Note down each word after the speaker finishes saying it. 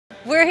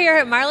We're here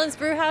at Marlins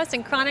Brewhouse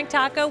and Chronic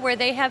Taco where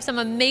they have some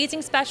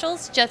amazing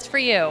specials just for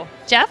you.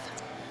 Jeff?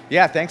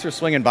 Yeah, thanks for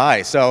swinging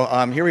by. So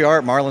here we are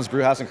at Marlins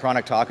Brewhouse and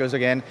Chronic Tacos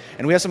again,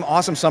 and we have some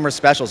awesome summer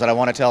specials that I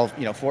want to tell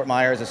Fort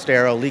Myers,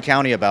 Estero, Lee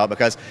County about,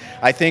 because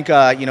I think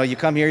you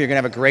come here, you're gonna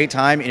have a great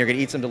time, and you're gonna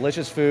eat some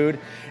delicious food,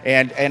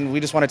 and we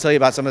just want to tell you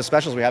about some of the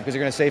specials we have because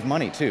you're gonna save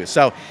money too.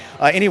 So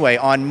anyway,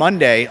 on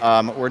Monday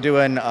we're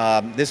doing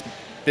this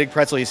big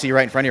pretzel you see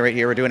right in front of you right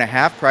here. We're doing a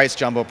half-price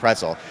jumbo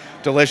pretzel.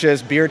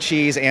 Delicious beer,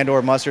 cheese,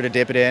 and/or mustard to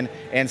dip it in,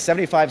 and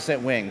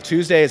 75-cent wing.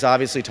 Tuesday is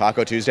obviously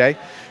Taco Tuesday,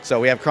 so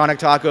we have Chronic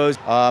Tacos.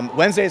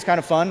 Wednesday is kind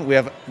of fun. We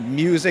have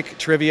music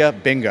trivia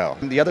bingo.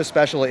 The other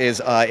special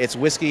is it's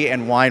whiskey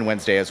and wine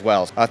Wednesday as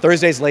well.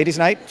 Thursday's ladies'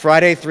 night.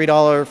 Friday,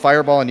 $3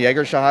 Fireball and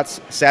Jaeger shots.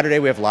 Saturday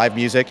we have live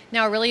music.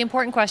 Now a really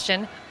important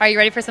question. Are you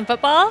ready for some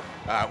football?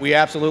 We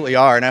absolutely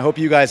are, and I hope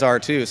you guys are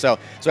too. So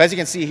as you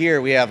can see here,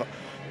 we have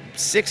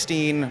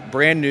 16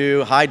 brand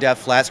new high-def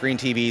flat screen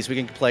TVs. We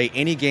can play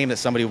any game that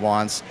somebody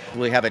wants.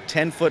 We have a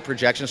 10-foot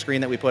projection screen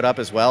that we put up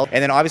as well.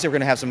 And then obviously we're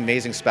going to have some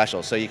amazing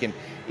specials. So you can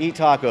eat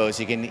tacos,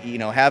 you can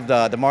have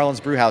the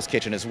Marlins Brewhouse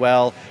kitchen as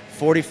well.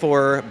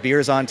 44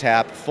 beers on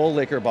tap, full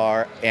liquor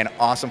bar, and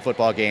awesome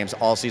football games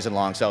all season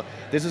long. So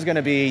this is going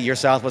to be your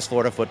Southwest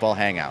Florida football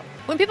hangout.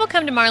 When people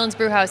come to Marlins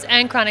Brewhouse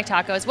and Chronic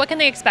Tacos, what can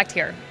they expect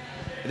here?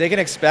 They can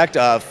expect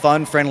a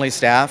fun, friendly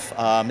staff.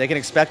 They can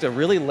expect a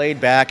really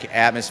laid-back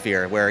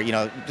atmosphere where,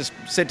 just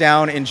sit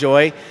down,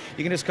 enjoy.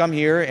 You can just come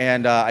here,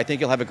 and I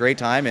think you'll have a great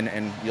time,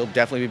 and you'll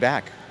definitely be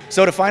back.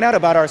 So to find out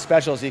about our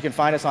specials, you can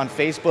find us on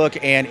Facebook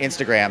and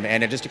Instagram.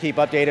 And just to keep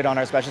updated on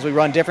our specials, we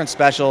run different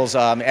specials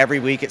every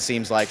week, it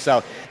seems like.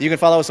 So you can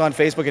follow us on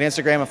Facebook and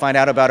Instagram and find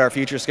out about our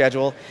future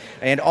schedule.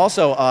 And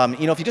also,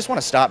 if you just want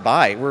to stop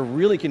by, we're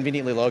really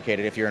conveniently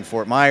located. If you're in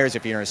Fort Myers,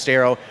 if you're in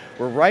Estero,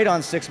 we're right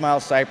on 6 Mile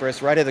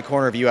Cypress, right at the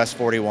corner of US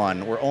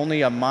 41. We're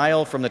only a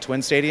mile from the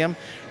Twin Stadium,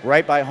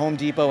 right by Home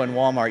Depot and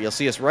Walmart. You'll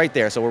see us right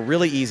there. So we're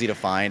really easy to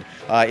find.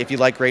 If you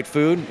like great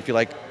food, if you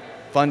like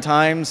fun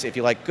times, if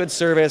you like good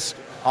service,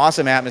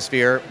 awesome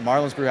atmosphere,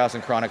 Marlins Brewhouse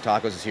and Chronic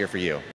Tacos is here for you.